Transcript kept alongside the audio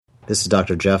This is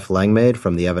Dr. Jeff Langmaid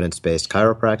from the Evidence-Based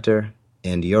Chiropractor,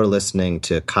 and you're listening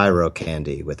to Chiro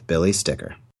Candy with Billy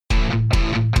Sticker.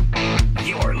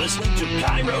 You're listening to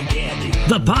Chiro Candy,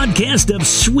 the podcast of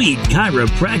sweet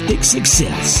chiropractic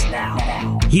success.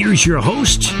 Now, here's your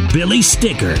host, Billy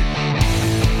Sticker.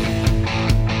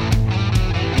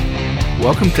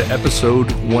 Welcome to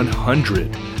episode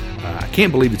 100. I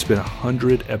can't believe it's been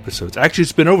 100 episodes. Actually,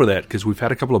 it's been over that because we've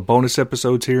had a couple of bonus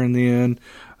episodes here in the end.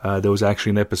 There was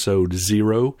actually an episode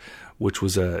 0, which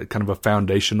was a kind of a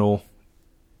foundational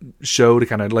show to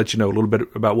kind of let you know a little bit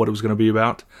about what it was going to be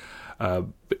about.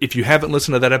 If you haven't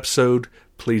listened to that episode,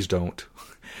 please don't.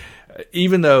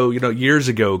 Even though, years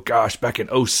ago, back in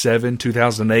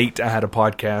 2008, I had a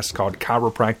podcast called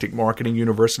Chiropractic Marketing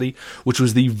University, which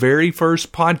was the very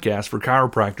first podcast for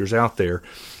chiropractors out there.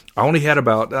 I only had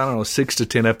about, 6 to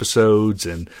 10 episodes,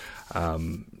 and I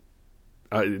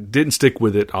didn't stick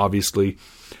with it, obviously.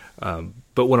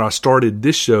 But when I started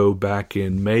this show back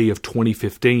in May of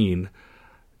 2015,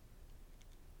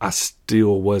 I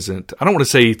still wasn't, I don't want to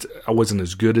say I wasn't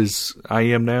as good as I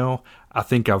am now. I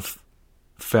think I've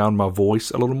found my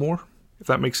voice a little more, if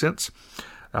that makes sense.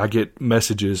 I get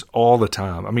messages all the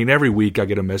time. I mean, every week I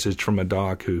get a message from a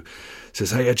doc who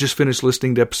says, "Hey, I just finished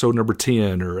listening to episode number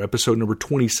 10 or episode number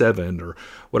 27 or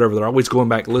whatever." They're always going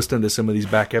back listening to some of these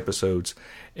back episodes,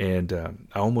 and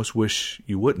I almost wish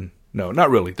you wouldn't. No, not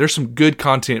really. There's some good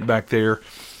content back there,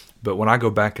 but when I go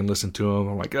back and listen to them,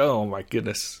 I'm like, oh my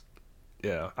goodness.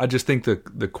 Yeah, I just think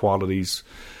the quality's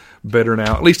better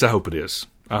now. At least I hope it is.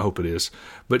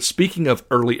 But speaking of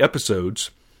early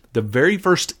episodes, the very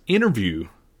first interview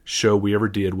show we ever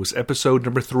did was episode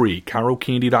number 3,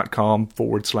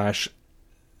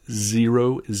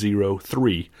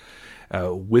 chirocandy.com/003,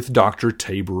 with Dr.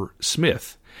 Tabor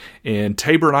Smith. And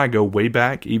Tabor and I go way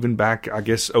back, even back, I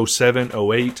guess, 07,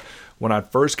 08, when I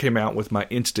first came out with my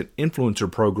Instant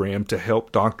Influencer program to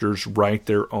help doctors write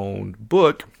their own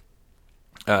book.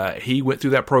 He went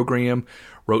through that program,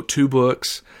 wrote 2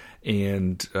 books,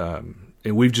 and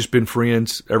we've just been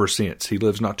friends ever since. He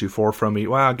lives not too far from me.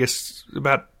 Well, I guess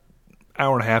about an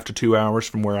hour and a half to 2 hours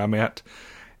from where I'm at.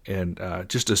 And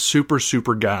just a super,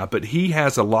 super guy. But he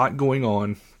has a lot going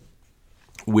on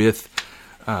with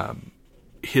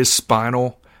his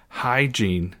Spinal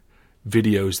Hygiene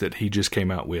videos that he just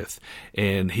came out with.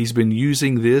 And he's been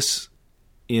using this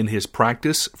in his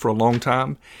practice for a long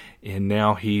time. And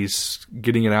now he's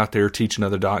getting it out there, teaching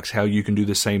other docs how you can do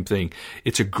the same thing.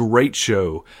 It's a great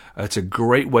show. It's a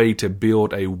great way to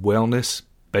build a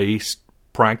wellness-based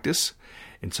practice.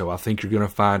 And so I think you're going to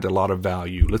find a lot of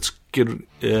value. Let's get,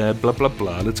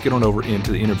 Let's get on over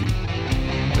into the interview.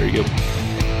 There you go.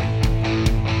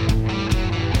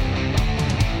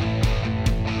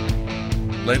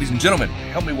 Ladies and gentlemen,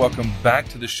 help me welcome back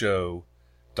to the show,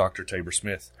 Dr. Tabor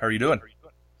Smith. How are you doing?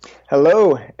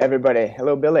 Hello, everybody.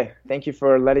 Hello, Billy. Thank you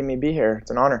for letting me be here. It's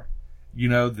an honor. You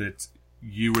know that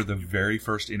you were the very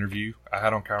first interview I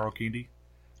had on Chiro Candy?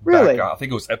 Really? I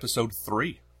think it was episode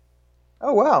 3.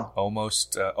 Oh, wow.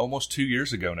 Almost 2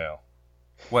 years ago now.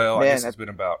 Well, man, I guess it's been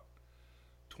about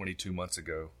 22 months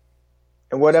ago.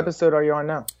 And what episode are you on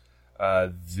now?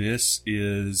 This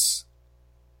is,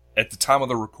 at the time of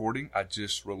the recording, I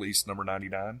just released number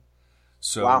 99.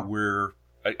 So wow.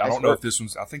 I don't know if this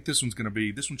one's, I think this one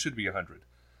should be 100.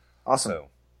 Awesome. So,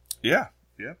 yeah.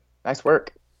 Nice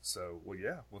work. So, well,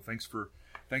 thanks for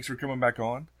coming back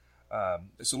on.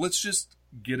 So let's just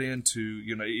get into,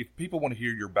 if people want to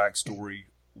hear your backstory,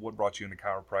 what brought you into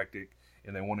chiropractic,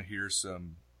 and they want to hear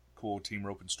some cool team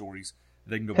roping stories,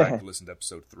 they can go back and listen to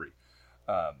episode 3.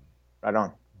 Right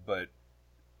on. But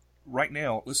right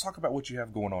now, let's talk about what you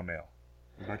have going on now,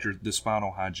 about the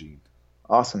Spinal Hygiene.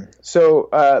 Awesome. So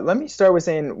let me start with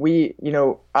saying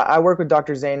I work with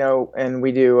Dr. Zano, and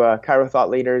we do Chiro Thought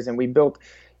Leaders, and we built,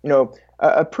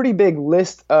 a pretty big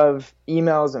list of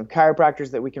emails of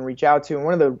chiropractors that we can reach out to. And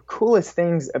one of the coolest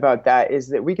things about that is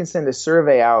that we can send a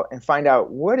survey out and find out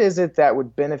what is it that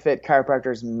would benefit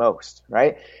chiropractors most,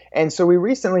 right? And so we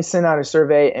recently sent out a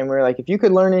survey, and we were like, if you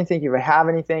could learn anything, if you have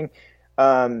anything,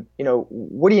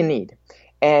 what do you need?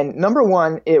 And number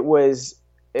one, it was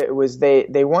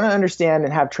they want to understand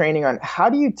and have training on how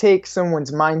do you take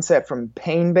someone's mindset from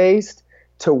pain-based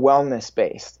to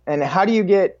wellness-based, and how do you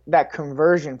get that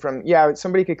conversion from,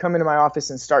 somebody could come into my office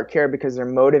and start care because they're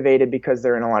motivated because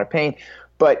they're in a lot of pain,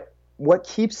 but what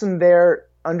keeps them there,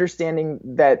 understanding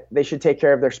that they should take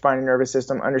care of their spine and nervous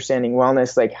system, understanding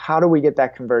wellness, like how do we get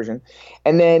that conversion?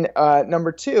 And then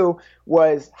number 2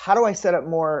 was how do I set up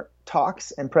more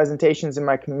talks and presentations in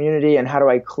my community, and how do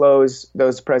I close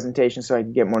those presentations so I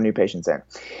can get more new patients in.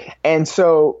 And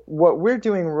so what we're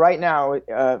doing right now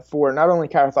for not only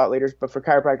chiro thought leaders, but for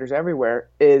chiropractors everywhere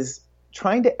is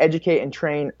trying to educate and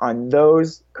train on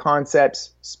those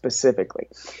concepts specifically.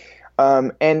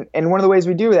 And one of the ways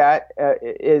we do that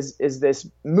is this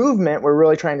movement we're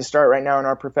really trying to start right now in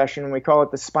our profession. We call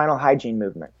it the spinal hygiene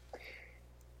movement.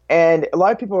 And a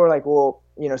lot of people are like, well,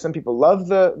 some people love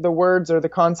the words or the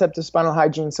concept of spinal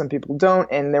hygiene, some people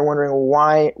don't, and they're wondering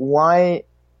why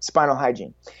spinal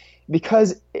hygiene?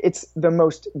 Because it's the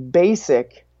most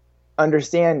basic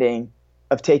understanding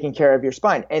of taking care of your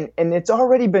spine. And it's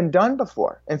already been done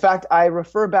before. In fact, I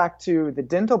refer back to the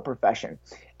dental profession.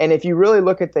 And if you really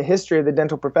look at the history of the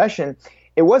dental profession,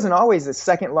 it wasn't always the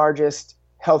second largest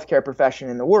healthcare profession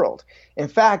in the world. In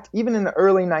fact, even in the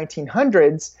early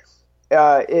 1900s,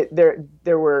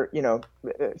 there were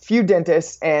few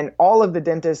dentists, and all of the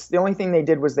dentists, the only thing they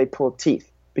did was they pulled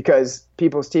teeth because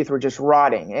people's teeth were just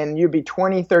rotting. And you'd be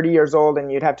 20, 30 years old, and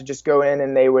you'd have to just go in,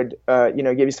 and they would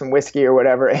give you some whiskey or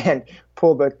whatever and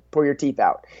pull your teeth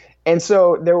out. And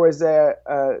so there was there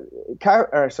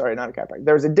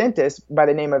was a dentist by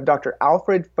the name of Dr.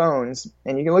 Alfred Phones,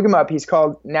 and you can look him up.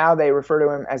 Now they refer to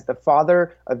him as the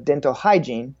father of dental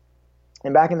hygiene.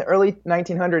 And back in the early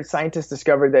 1900s, scientists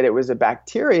discovered that it was a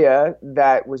bacteria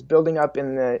that was building up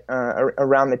in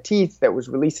around the teeth that was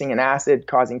releasing an acid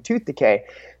causing tooth decay.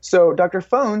 So Dr.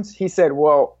 Phones, he said,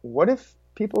 well, what if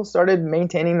people started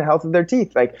maintaining the health of their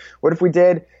teeth? Like, what if we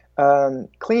did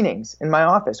cleanings in my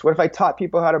office? What if I taught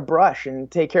people how to brush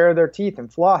and take care of their teeth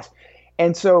and floss?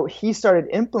 And so he started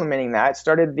implementing that,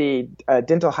 started the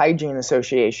Dental Hygiene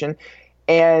Association,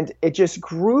 and it just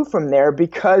grew from there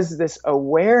because this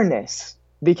awareness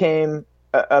became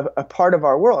a part of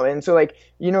our world. And so,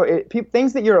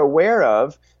 things that you're aware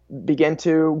of begin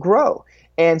to grow.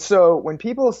 And so when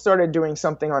people started doing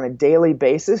something on a daily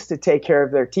basis to take care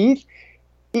of their teeth,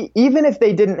 even if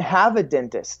they didn't have a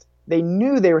dentist, they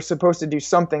knew they were supposed to do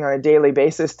something on a daily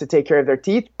basis to take care of their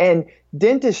teeth. And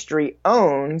dentistry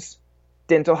owns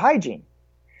dental hygiene.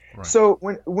 Right. So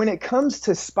when it comes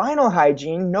to spinal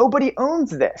hygiene, nobody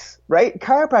owns this, right?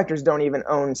 Chiropractors don't even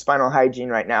own spinal hygiene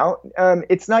right now.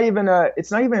 It's not even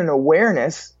an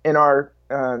awareness in our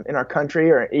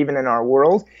country or even in our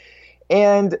world,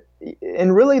 and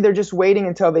really they're just waiting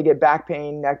until they get back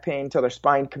pain, neck pain, until their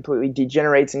spine completely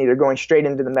degenerates and either going straight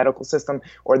into the medical system,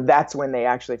 or that's when they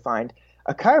actually find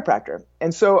a chiropractor.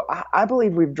 And so I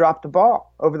believe we've dropped the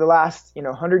ball over the last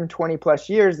 120 plus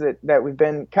years that we've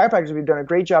been chiropractors. We've done a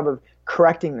great job of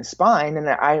correcting the spine, and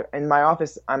in my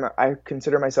office I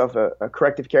consider myself a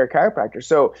corrective care chiropractor.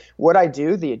 So what I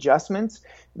do, the adjustments,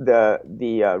 the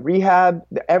rehab,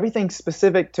 everything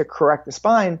specific to correct the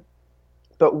spine.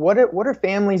 But what are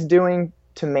families doing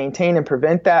to maintain and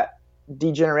prevent that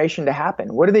degeneration to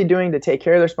happen? What are they doing to take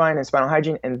care of their spine and spinal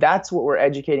hygiene? And that's what we're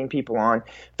educating people on.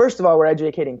 First of all, we're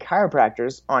educating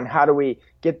chiropractors on how do we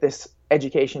get this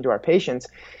education to our patients.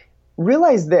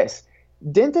 Realize this: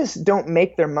 dentists don't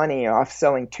make their money off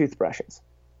selling toothbrushes,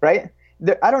 right?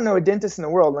 I don't know a dentist in the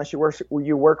world, unless you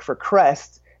work for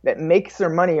Crest, that makes their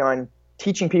money on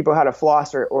teaching people how to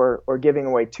floss or giving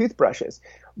away toothbrushes.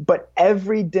 But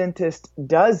every dentist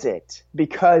does it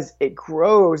because it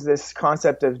grows this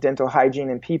concept of dental hygiene,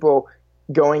 and people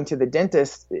going to the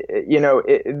dentist,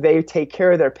 they take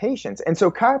care of their patients. And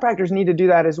so chiropractors need to do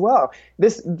that as well.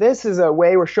 This is a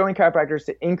way we're showing chiropractors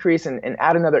to increase and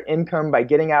add another income by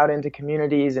getting out into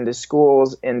communities, into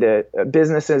schools, into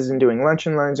businesses, and doing lunch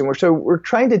and learns. And we're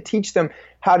trying to teach them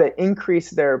how to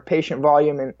increase their patient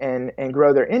volume and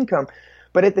grow their income.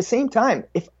 But at the same time,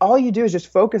 if all you do is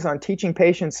just focus on teaching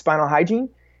patients spinal hygiene,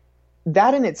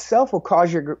 that in itself will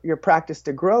cause your practice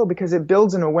to grow, because it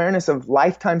builds an awareness of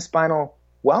lifetime spinal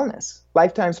wellness,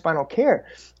 lifetime spinal care.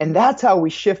 And that's how we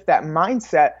shift that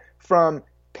mindset from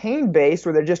pain-based,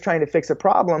 where they're just trying to fix a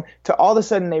problem, to all of a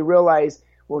sudden they realize,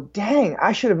 well, dang,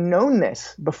 I should have known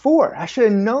this before. I should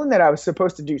have known that I was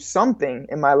supposed to do something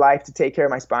in my life to take care of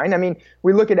my spine. I mean,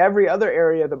 we look at every other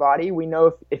area of the body. We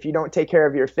know if you don't take care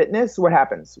of your fitness, what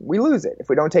happens? We lose it. If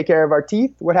we don't take care of our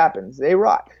teeth, what happens? They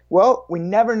rot. Well, we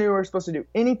never knew we were supposed to do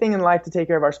anything in life to take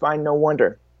care of our spine. No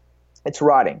wonder it's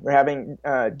rotting. We're having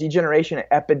degeneration at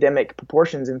epidemic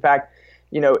proportions. In fact,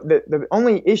 the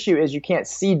only issue is you can't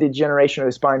see degeneration of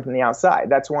the spine from the outside.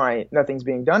 That's why nothing's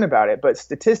being done about it. But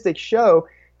statistics show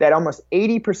that almost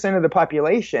 80% of the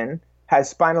population has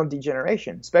spinal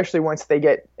degeneration, especially once they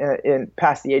get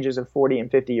past the ages of 40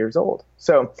 and 50 years old.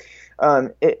 So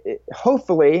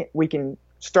hopefully we can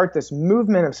start this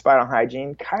movement of spinal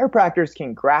hygiene. Chiropractors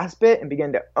can grasp it and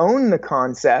begin to own the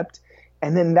concept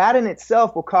And then that in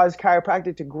itself will cause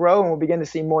chiropractic to grow, and we'll begin to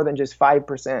see more than just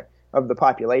 5% of the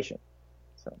population.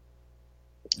 So,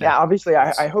 yeah, obviously,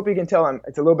 I hope you can tell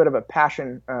it's a little bit of a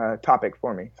passion topic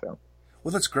for me. So,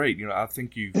 well, that's great. I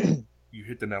think you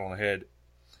hit the nail on the head.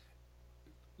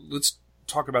 Let's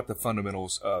talk about the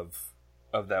fundamentals of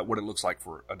that, what it looks like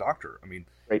for a doctor. I mean,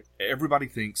 right. Everybody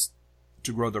thinks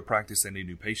to grow their practice, they need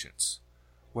new patients.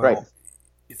 Well, right.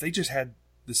 If they just had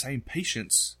the same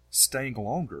patients staying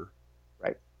longer,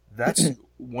 right, that's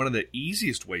one of the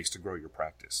easiest ways to grow your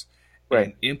practice. Right.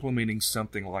 And implementing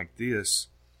something like this,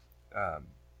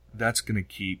 that's going to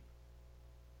keep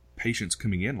patients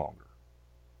coming in longer.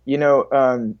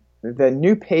 The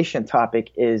new patient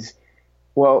topic is,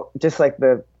 well, just like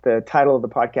the title of the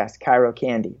podcast, Chiro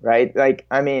Candy, right? Like,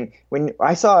 I mean, when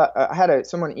I saw,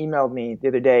 someone emailed me the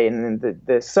other day, and then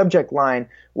the subject line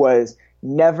was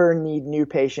 "never need new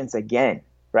patients again,"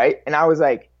 right? And I was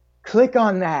like, click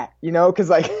on that, because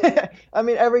like, I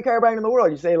mean, every chiropractor in the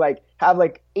world, you say like, have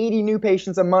like 80 new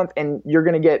patients a month, and you're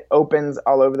going to get opens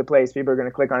all over the place. People are going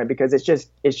to click on it because it's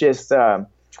just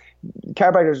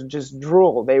chiropractors just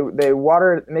drool. They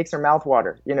water, it makes their mouth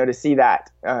water, to see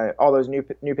that, all those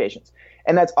new patients.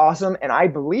 And that's awesome. And I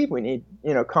believe we need,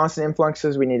 constant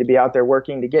influxes. We need to be out there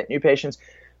working to get new patients.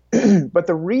 But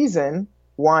the reason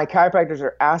why chiropractors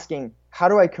are asking, how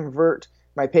do I convert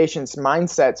my patients'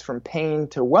 mindsets from pain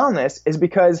to wellness, is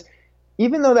because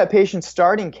even though that patient's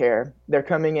starting care, they're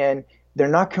coming in, they're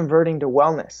not converting to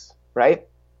wellness, right?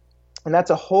 And that's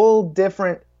a whole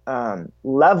different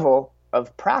level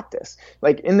of practice.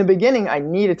 Like in the beginning, I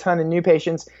need a ton of new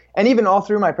patients, and even all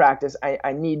through my practice,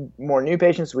 I need more new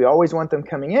patients. We always want them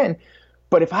coming in.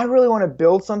 But if I really want to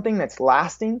build something that's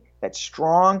lasting, that's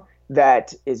strong,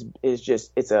 that is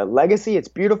just, it's a legacy, it's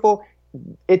beautiful,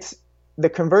 it's the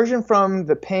conversion from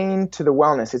the pain to the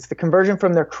wellness. It's the conversion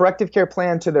from their corrective care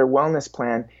plan to their wellness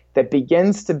plan that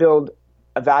begins to build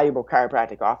a valuable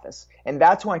chiropractic office. And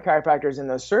that's why chiropractors in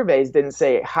those surveys didn't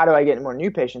say, how do I get more new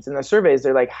patients? In those surveys,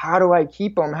 they're like, how do I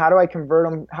keep them? How do I convert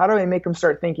them? How do I make them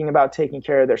start thinking about taking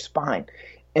care of their spine?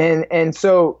 And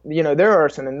so, there are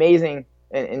some amazing,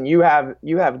 and you have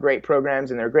great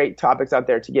programs, and there are great topics out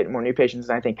there to get more new patients.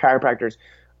 And I think chiropractors,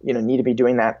 need to be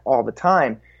doing that all the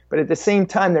time. But at the same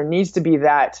time, there needs to be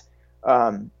that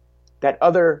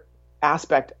other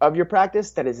aspect of your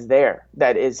practice that is there,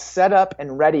 that is set up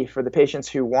and ready for the patients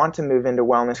who want to move into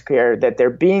wellness care, that they're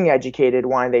being educated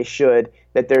why they should,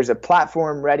 that there's a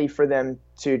platform ready for them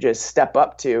to just step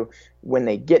up to when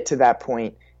they get to that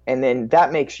point. And then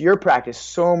that makes your practice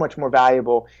so much more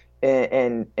valuable.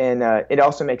 And it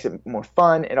also makes it more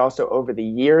fun. It also, over the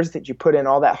years that you put in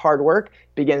all that hard work,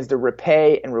 begins to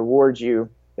repay and reward you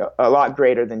a lot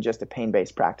greater than just a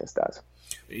pain-based practice does.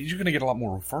 You're going to get a lot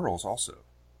more referrals also.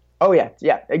 Oh yeah,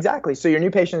 exactly. So your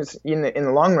new patients in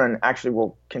the long run actually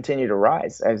will continue to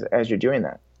rise as you're doing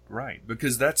that. Right,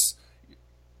 because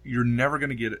you're never going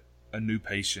to get a new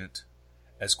patient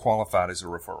as qualified as a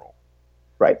referral.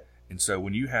 Right. And so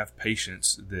when you have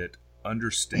patients that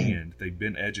understand, they've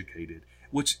been educated,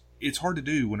 which it's hard to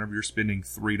do whenever you're spending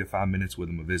 3 to 5 minutes with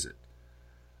them a visit.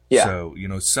 Yeah. So,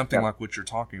 something like what you're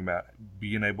talking about,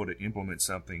 being able to implement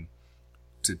something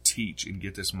to teach and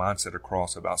get this mindset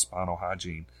across about spinal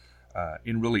hygiene,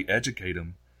 and really educate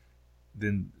them,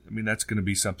 then, that's going to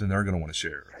be something they're going to want to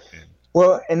share.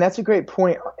 Well, and that's a great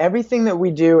point. Everything that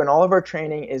we do and all of our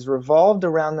training is revolved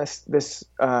around this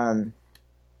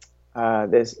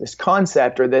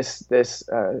concept, or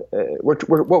what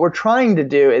we're trying to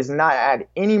do is not add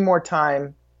any more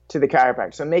time to the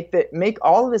chiropractor. So make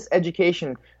all of this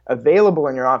education available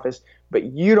in your office, but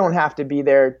you don't have to be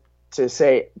there to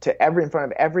say in front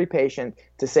of every patient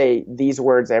to say these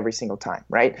words every single time,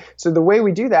 right? So the way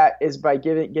we do that is by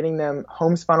getting them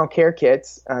home spinal care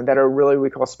kits that are really, we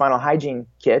call spinal hygiene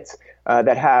kits,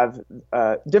 that have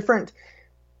different.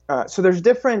 So there's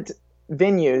different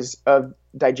venues of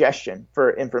digestion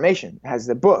for information. It has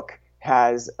the book,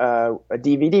 has a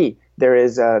DVD. There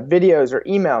is videos or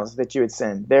emails that you would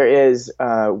send. There is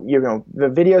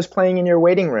the videos playing in your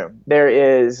waiting room. There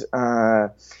is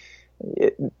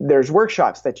there's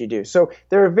workshops that you do. So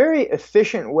there are very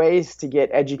efficient ways to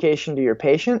get education to your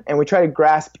patient, and we try to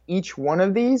grasp each one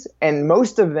of these, and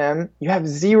most of them you have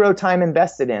zero time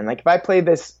invested in. Like if I play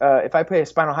a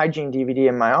spinal hygiene DVD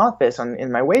in my office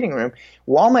in my waiting room,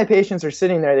 while my patients are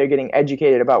sitting there, they're getting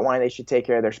educated about why they should take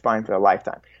care of their spine for a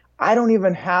lifetime. I don't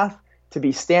even have to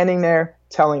be standing there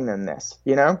telling them this,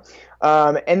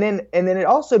 and then it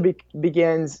also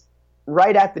begins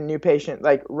right at the new patient,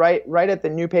 like right at the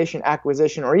new patient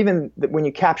acquisition, or even when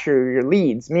you capture your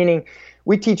leads. Meaning,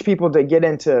 we teach people to get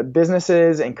into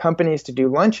businesses and companies to do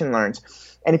lunch and learns.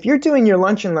 And if you're doing your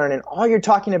lunch and learn and all you're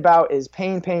talking about is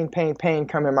pain, pain, pain, pain,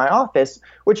 come in my office,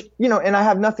 which, and I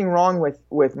have nothing wrong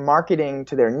with marketing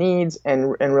to their needs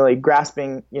and really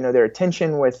grasping, their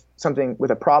attention with something,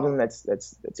 with a problem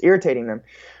that's irritating them.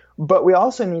 But we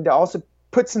also need to also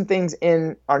put some things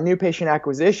in our new patient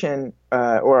acquisition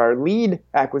or our lead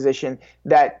acquisition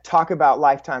that talk about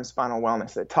lifetime spinal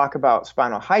wellness, that talk about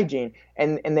spinal hygiene,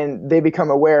 and then they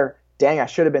become aware, dang, I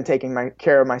should have been taking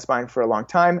care of my spine for a long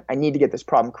time. I need to get this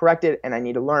problem corrected, and I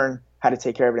need to learn how to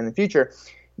take care of it in the future.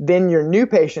 Then your new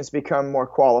patients become more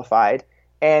qualified,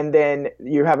 and then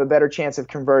you have a better chance of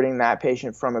converting that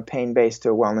patient from a pain-based to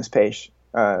a wellness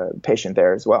patient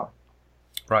there as well.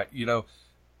 Right.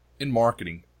 In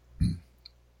marketing,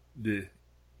 the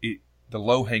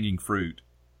low-hanging fruit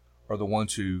are the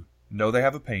ones who know they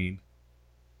have a pain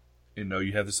and know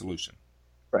you have the solution.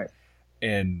 Right.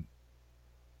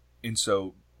 And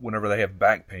so whenever they have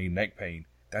back pain, neck pain,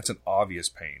 that's an obvious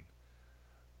pain.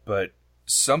 But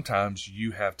sometimes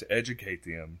you have to educate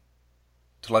them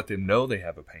to let them know they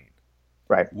have a pain.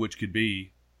 Right. Which could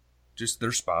be just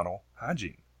their spinal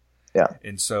hygiene. Yeah.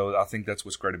 And so I think that's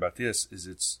what's great about this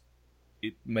is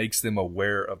it makes them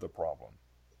aware of the problem.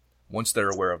 Once they're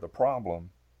aware of the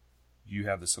problem, you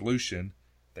have the solution.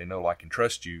 They know, like, and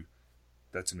trust you.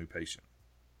 That's a new patient.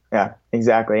 Yeah,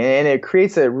 exactly. And it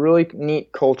creates a really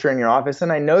neat culture in your office.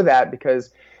 And I know that because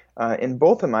in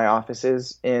both of my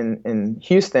offices in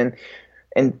Houston,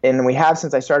 and we have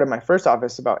since I started my first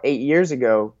office about 8 years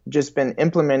ago, just been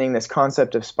implementing this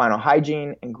concept of spinal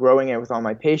hygiene and growing it with all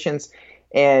my patients.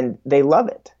 And they love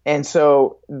it. And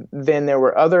so then there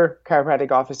were other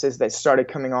chiropractic offices that started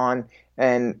coming on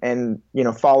and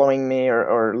following me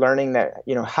or learning that,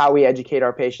 how we educate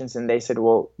our patients. And they said,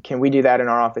 well, can we do that in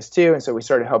our office too? And so we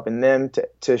started helping them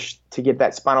to get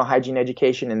that spinal hygiene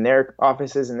education in their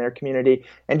offices, in their community,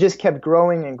 and just kept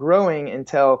growing and growing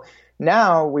until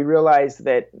now we realize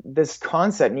that this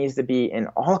concept needs to be in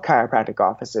all chiropractic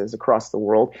offices across the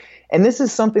world. And this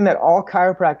is something that all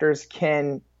chiropractors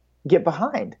can get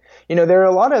behind. There's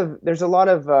a lot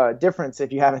of difference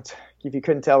if you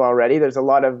couldn't tell already. There's a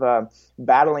lot of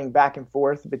battling back and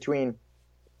forth between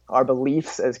our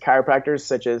beliefs as chiropractors,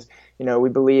 such as, we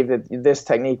believe that this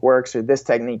technique works or this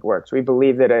technique works. We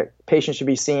believe that a patient should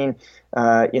be seen,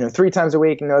 3 times a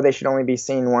week. No, they should only be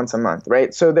seen once a month,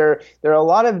 right? So there are a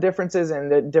lot of differences in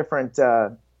the different,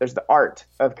 there's the art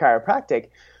of chiropractic,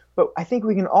 but I think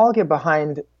we can all get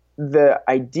behind the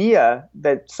idea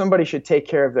that somebody should take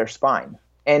care of their spine.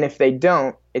 And if they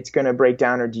don't, it's going to break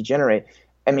down or degenerate.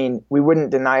 I mean, we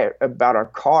wouldn't deny it about our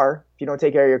car. If you don't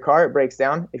take care of your car, it breaks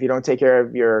down. If you don't take care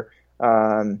of your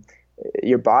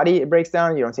body, it breaks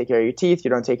down. You don't take care of your teeth.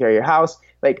 You don't take care of your house.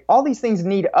 Like, all these things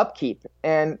need upkeep.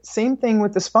 And same thing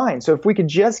with the spine. So if we could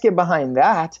just get behind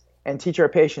that and teach our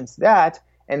patients that,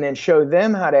 and then show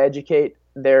them how to educate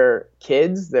their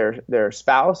kids, their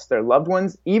spouse, their loved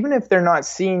ones, even if they're not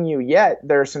seeing you yet,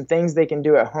 there are some things they can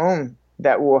do at home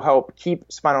that will help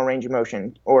keep spinal range of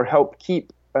motion or help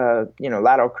keep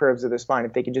lateral curves of the spine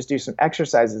if they could just do some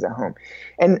exercises at home.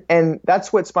 And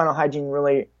that's what spinal hygiene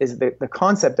really is. The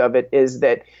concept of it is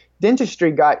that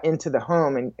dentistry got into the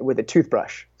home and with a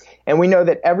toothbrush. And we know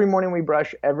that every morning we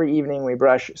brush, every evening we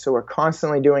brush, so we're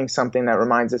constantly doing something that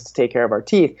reminds us to take care of our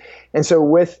teeth. And so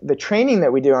with the training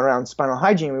that we do around spinal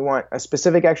hygiene, we want a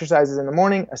specific exercises in the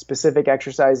morning, a specific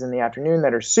exercise in the afternoon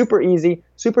that are super easy,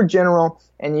 super general,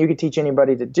 and you could teach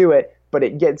anybody to do it, but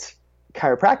it gets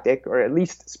chiropractic, or at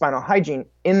least spinal hygiene,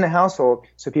 in the household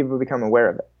so people become aware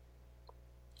of it.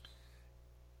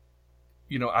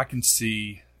 I can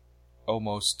see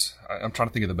almost, I'm trying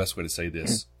to think of the best way to say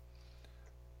this.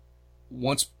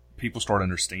 Once people start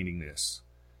understanding this,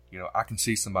 I can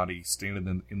see somebody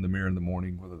standing in the mirror in the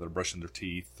morning, whether they're brushing their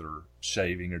teeth or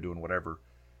shaving or doing whatever,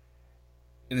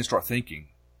 and then start thinking,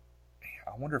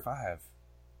 I wonder if I have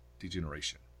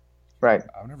degeneration. Right.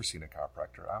 I've never seen a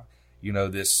chiropractor.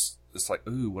 It's like,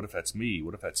 ooh, what if that's me?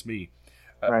 What if that's me?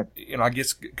 Right. And I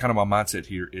guess kind of my mindset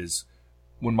here is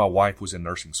when my wife was in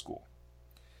nursing school,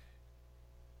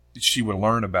 she would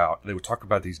they would talk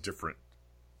about these different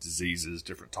diseases,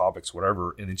 different topics,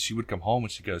 whatever. And then she would come home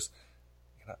and she goes,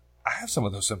 I have some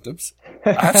of those symptoms.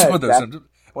 I have some of those symptoms.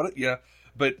 What? Yeah.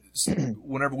 But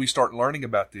whenever we start learning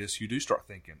about this, you do start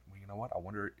thinking, well, you know what? I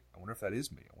wonder if that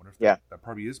is me. I wonder if that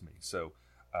probably is me. So,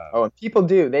 and people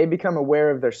do. They become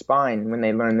aware of their spine when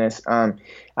they learn this. I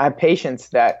have patients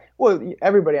that,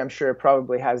 everybody I'm sure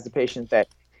probably has the patient that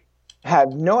have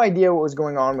no idea what was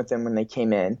going on with them when they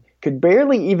came in, could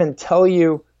barely even tell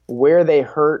you where they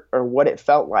hurt or what it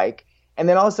felt like. And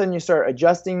then all of a sudden you start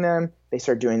adjusting them They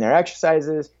start doing their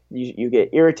exercises. You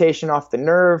get irritation off the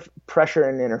nerve, pressure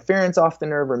and interference off the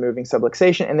nerve, removing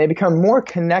subluxation, and they become more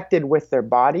connected with their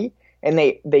body, and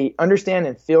they understand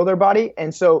and feel their body.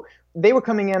 And so they were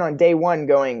coming in on day one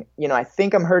going, I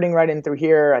think I'm hurting right in through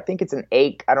here. I think it's an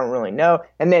ache. I don't really know.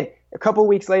 And then a couple of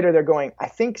weeks later, they're going, I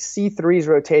think C3 is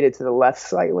rotated to the left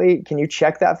slightly. Can you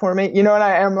check that for me? And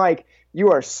I am like,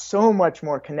 you are so much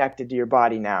more connected to your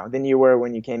body now than you were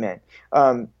when you came in.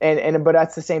 But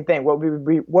that's the same thing.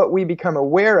 What we become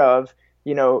aware of,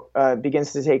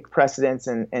 begins to take precedence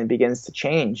and begins to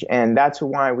change. And that's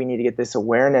why we need to get this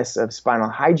awareness of spinal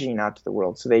hygiene out to the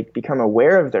world, so they become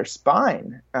aware of their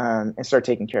spine and start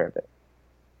taking care of it.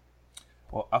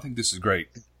 Well, I think this is great.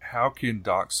 How can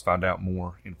docs find out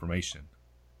more information?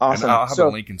 Awesome. And I'll have a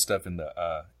link and stuff in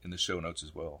the show notes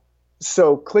as well.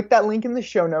 So click that link in the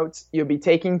show notes. You'll be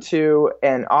taken to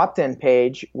an opt-in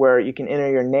page where you can enter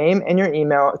your name and your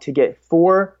email to get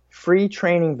 4 free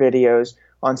training videos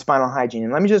on spinal hygiene.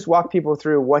 And let me just walk people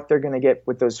through what they're going to get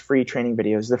with those free training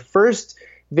videos. The first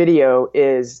video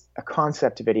is a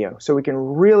concept video. So we can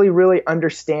really, really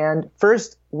understand.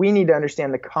 First, we need to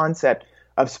understand the concept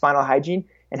of spinal hygiene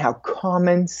and how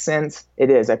common sense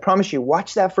it is. I promise you,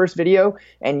 watch that first video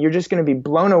and you're just going to be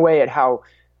blown away at how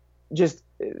just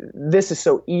this is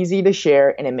so easy to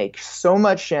share, and it makes so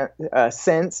much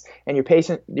sense, and your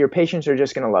patients are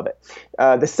just going to love it.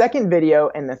 The second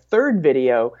video and the third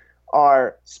video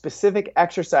are specific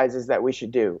exercises that we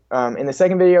should do. In the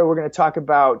second video, we're going to talk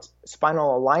about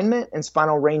spinal alignment and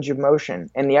spinal range of motion,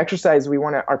 and the exercise we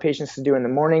want our patients to do in the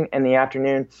morning and the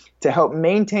afternoon to help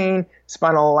maintain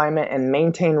spinal alignment and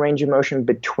maintain range of motion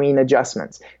between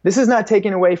adjustments. This is not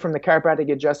taken away from the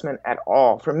chiropractic adjustment at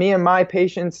all. For me and my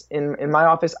patients in my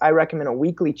office, I recommend a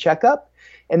weekly checkup.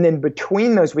 And then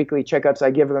between those weekly checkups, I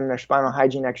give them their spinal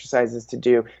hygiene exercises to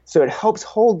do. So it helps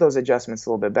hold those adjustments a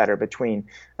little bit better between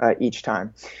each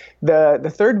time.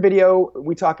 The third video,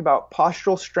 we talk about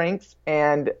postural strength,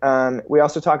 and we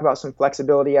also talk about some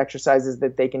flexibility exercises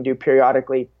that they can do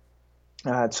periodically.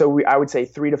 I would say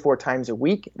 3 to 4 times a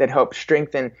week that help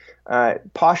strengthen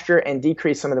posture and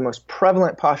decrease some of the most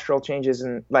prevalent postural changes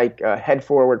in like head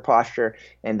forward posture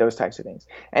and those types of things.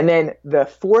 And then the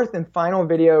fourth and final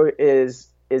video is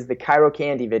the Chiro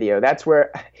Candy video. That's where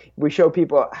we show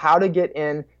people how to get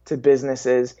into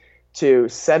businesses to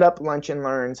set up lunch and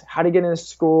learns, how to get into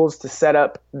schools to set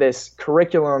up this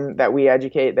curriculum that we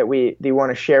educate, that we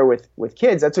want to share with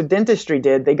kids. That's what dentistry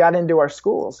did. They got into our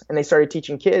schools and they started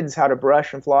teaching kids how to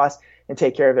brush and floss and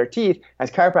take care of their teeth.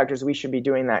 As chiropractors, we should be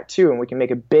doing that too, and we can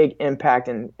make a big impact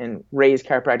and raise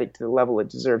chiropractic to the level it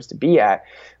deserves to be at.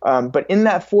 But in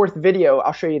that fourth video,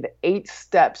 I'll show you the 8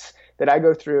 steps that I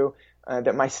go through,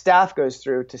 that my staff goes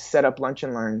through to set up lunch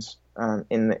and learns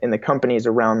in the companies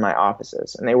around my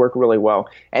offices, and they work really well.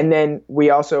 And then we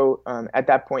also, at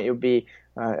that point, you'll be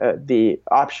the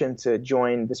option to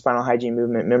join the Spinal Hygiene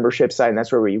Movement membership site, and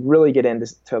that's where we really get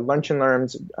into lunch and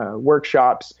learns,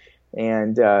 workshops,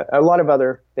 and a lot of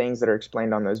other things that are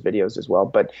explained on those videos as well.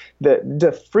 But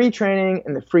the free training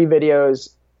and the free videos,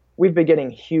 we've been getting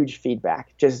huge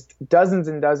feedback, just dozens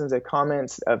and dozens of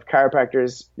comments of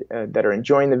chiropractors that are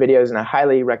enjoying the videos, and I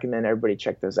highly recommend everybody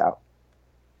check those out.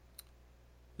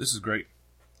 This is great.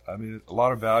 I mean, a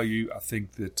lot of value. I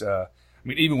think that,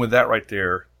 even with that right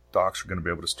there, docs are going to be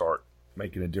able to start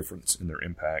making a difference in their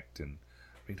impact. And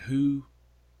who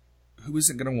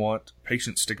isn't going to want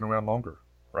patients sticking around longer,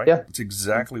 right? Yeah. It's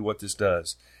exactly what this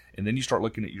does. And then you start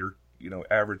looking at your,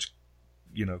 average,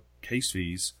 case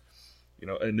fees,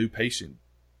 a new patient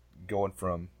going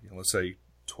from, let's say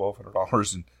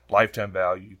 $1,200 in lifetime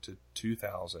value to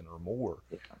 $2,000 or more.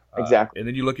 Yeah, exactly. And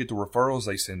then you look at the referrals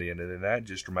they send in, and then that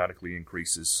just dramatically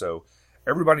increases. So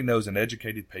everybody knows an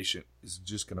educated patient is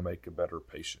just going to make a better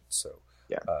patient. So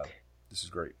this is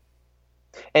great.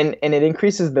 And it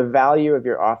increases the value of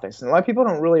your office. And a lot of people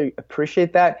don't really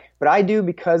appreciate that, but I do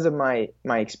because of my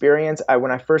experience.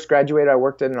 When I first graduated, I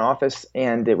worked in an office,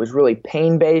 and it was really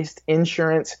pain-based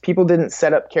insurance. People didn't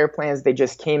set up care plans. They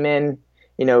just came in,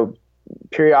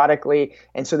 periodically.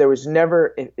 And so there was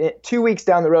never, 2 weeks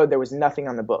down the road, there was nothing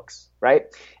on the books, right?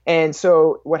 And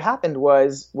so what happened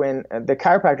was when the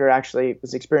chiropractor actually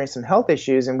was experiencing some health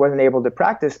issues and wasn't able to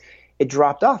practice, it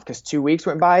dropped off because 2 weeks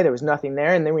went by, there was nothing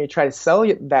there. And then when you try to sell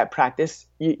that practice,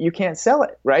 you can't sell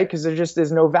it, right? Because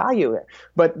there's no value there.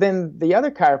 But then the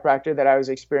other chiropractor that I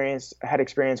had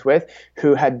experience with,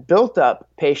 who had built up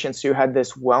patients who had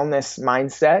this wellness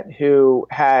mindset, who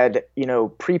had,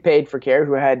 prepaid for care,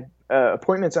 who had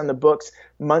appointments on the books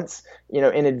months,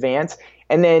 in advance.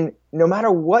 And then no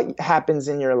matter what happens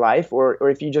in your life, or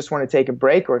if you just want to take a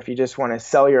break, or if you just want to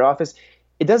sell your office,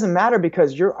 it doesn't matter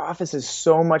because your office is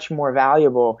so much more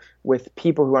valuable with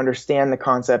people who understand the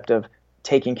concept of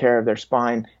taking care of their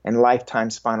spine and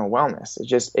lifetime spinal wellness.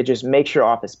 It just makes your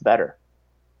office better.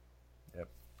 Yep.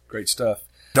 Great stuff.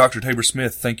 Dr. Tabor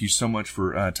Smith, thank you so much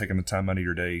for taking the time out of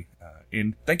your day.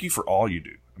 And thank you for all you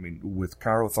do. I mean, with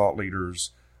Chiro Thought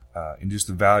Leaders and just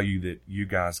the value that you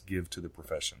guys give to the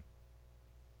profession.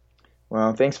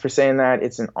 Well, thanks for saying that.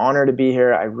 It's an honor to be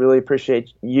here. I really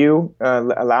appreciate you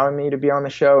allowing me to be on the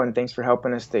show, and thanks for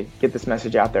helping us to get this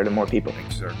message out there to more people.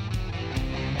 Thanks, sir.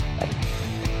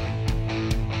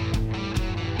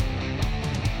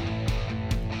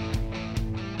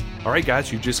 All right,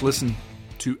 guys, you just listened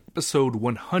to episode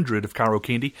 100 of Chiro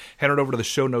Candy. Head on over to the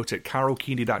show notes at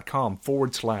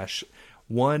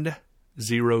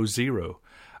chirocandy.com/100.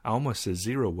 I almost said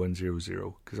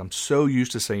 0100 because I'm so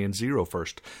used to saying zero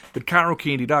first. But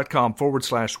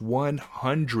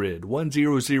chirocandy.com/100,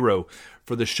 100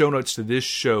 for the show notes to this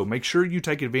show. Make sure you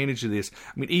take advantage of this.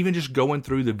 I mean, even just going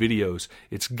through the videos,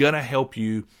 it's going to help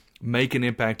you make an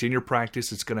impact in your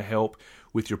practice. It's going to help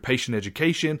with your patient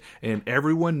education, and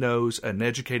everyone knows an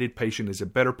educated patient is a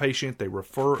better patient. They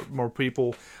refer more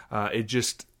people. It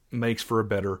just makes for a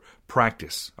better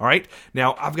practice. All right.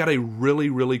 Now, I've got a really,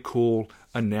 really cool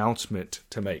announcement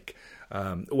to make.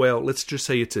 Well, let's just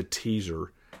say it's a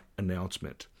teaser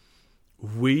announcement.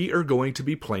 We are going to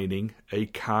be planning a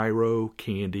Chiro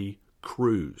Candy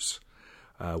cruise.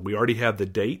 We already have the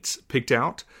dates picked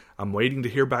out. I'm waiting to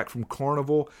hear back from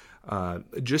Carnival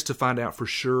just to find out for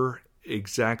sure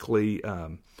exactly.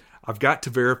 I've got to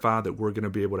verify that we're going to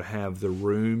be able to have the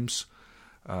rooms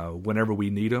whenever we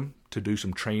need them to do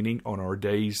some training on our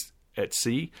days at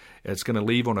sea. It's going to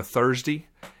leave on a Thursday.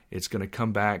 It's going to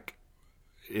come back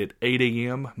at 8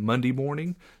 a.m. Monday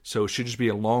morning. So it should just be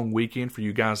a long weekend for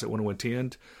you guys that want to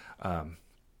attend. I'm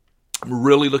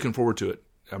really looking forward to it.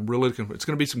 It's going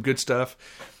to be some good stuff.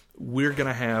 We're going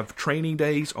to have training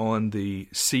days on the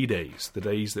sea days, the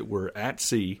days that we're at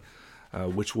sea,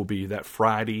 which will be that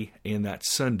Friday and that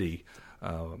Sunday.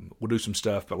 We'll do some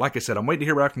stuff. But like I said, I'm waiting to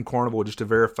hear back from Carnival just to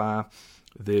verify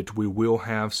that we will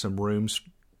have some rooms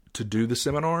to do the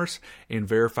seminars and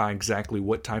verify exactly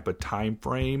what type of time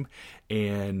frame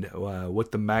and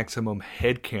what the maximum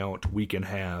head count we can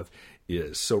have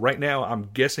is. So right now, I'm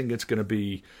guessing it's going to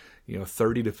be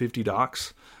 30 to 50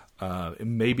 docs. It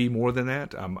may be more than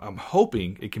that. I'm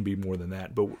hoping it can be more than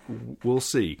that, but we'll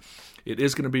see. It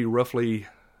is going to be roughly,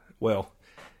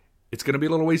 it's going to be a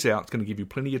little ways out. It's going to give you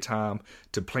plenty of time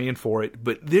to plan for it.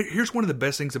 But here's one of the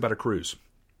best things about a cruise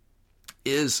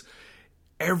is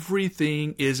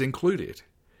everything is included.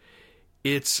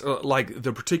 It's like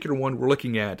the particular one we're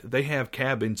looking at, they have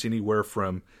cabins anywhere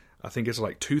from, I think it's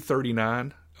like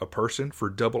 $239 a person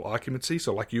for double occupancy.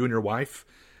 So like you and your wife,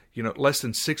 less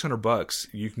than $600,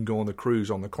 you can go on the cruise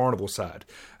on the Carnival side.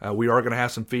 We are going to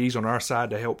have some fees on our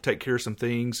side to help take care of some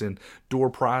things and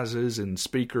door prizes and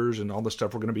speakers and all the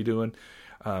stuff we're going to be doing.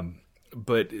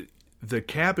 But the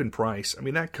cabin price,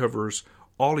 that covers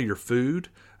all of your food.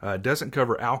 Doesn't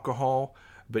cover alcohol,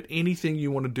 but anything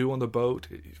you want to do on the boat,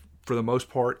 for the most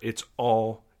part, it's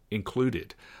all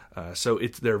included. So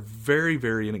they're very,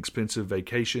 very inexpensive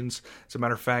vacations. As a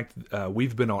matter of fact,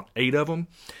 we've been on 8 of them,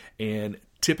 and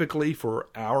typically for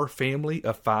our family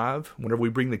of 5, whenever we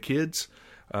bring the kids,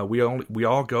 we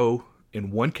all go in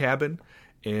one cabin,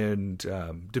 and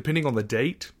depending on the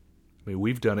date,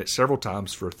 we've done it several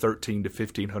times for $1,300 to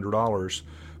 $1,500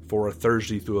 for a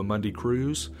Thursday through a Monday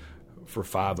cruise for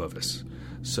 5 of us.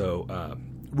 So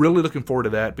really looking forward to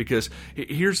that, because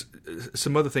here's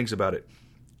some other things about it.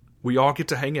 We all get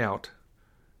to hang out.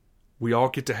 We all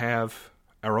get to have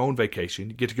our own vacation.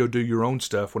 You get to go do your own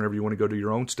stuff whenever you want to go do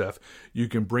your own stuff. You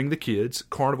can bring the kids.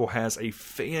 Carnival has a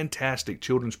fantastic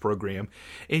children's program,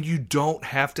 and you don't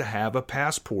have to have a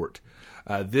passport.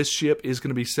 This ship is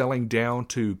going to be sailing down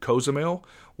to Cozumel.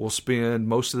 We'll spend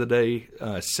most of the day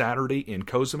Saturday in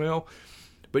Cozumel.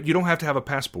 But you don't have to have a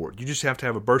passport. You just have to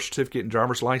have a birth certificate and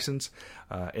driver's license,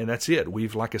 and that's it.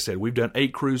 Like I said, we've done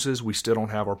 8 cruises. We still don't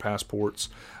have our passports.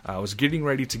 I was getting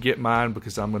ready to get mine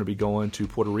because I'm going to be going to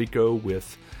Puerto Rico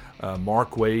with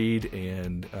Mark Wade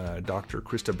and Dr.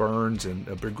 Krista Burns and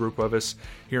a big group of us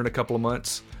here in a couple of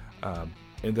months.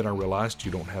 And then I realized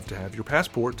you don't have to have your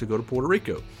passport to go to Puerto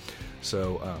Rico.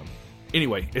 So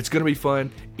anyway, it's going to be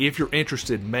fun. If you're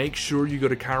interested, make sure you go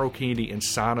to Chiro Candy and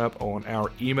sign up on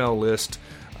our email list,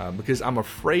 because I'm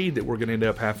afraid that we're going to end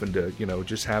up having to,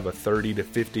 just have a 30 to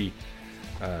 50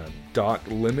 doc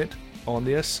limit on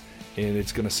this, and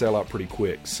it's going to sell out pretty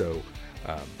quick. So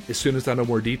as soon as I know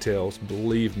more details,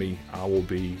 believe me, I will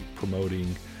be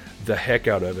promoting the heck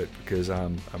out of it because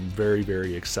I'm very,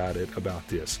 very excited about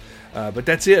this. But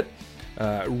that's it.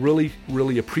 Really,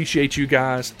 really appreciate you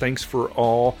guys. Thanks for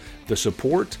all the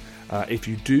support. If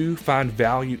you do find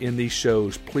value in these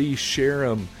shows, please share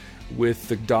them with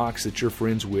the docs that you're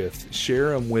friends with. Share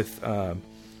them with,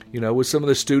 with some of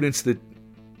the students that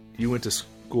you went to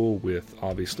school with,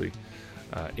 obviously.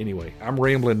 Anyway, I'm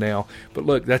rambling now. But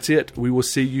look, that's it. We will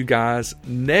see you guys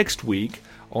next week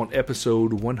on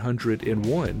episode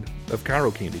 101 of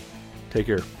Chiro Candy. Take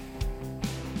care.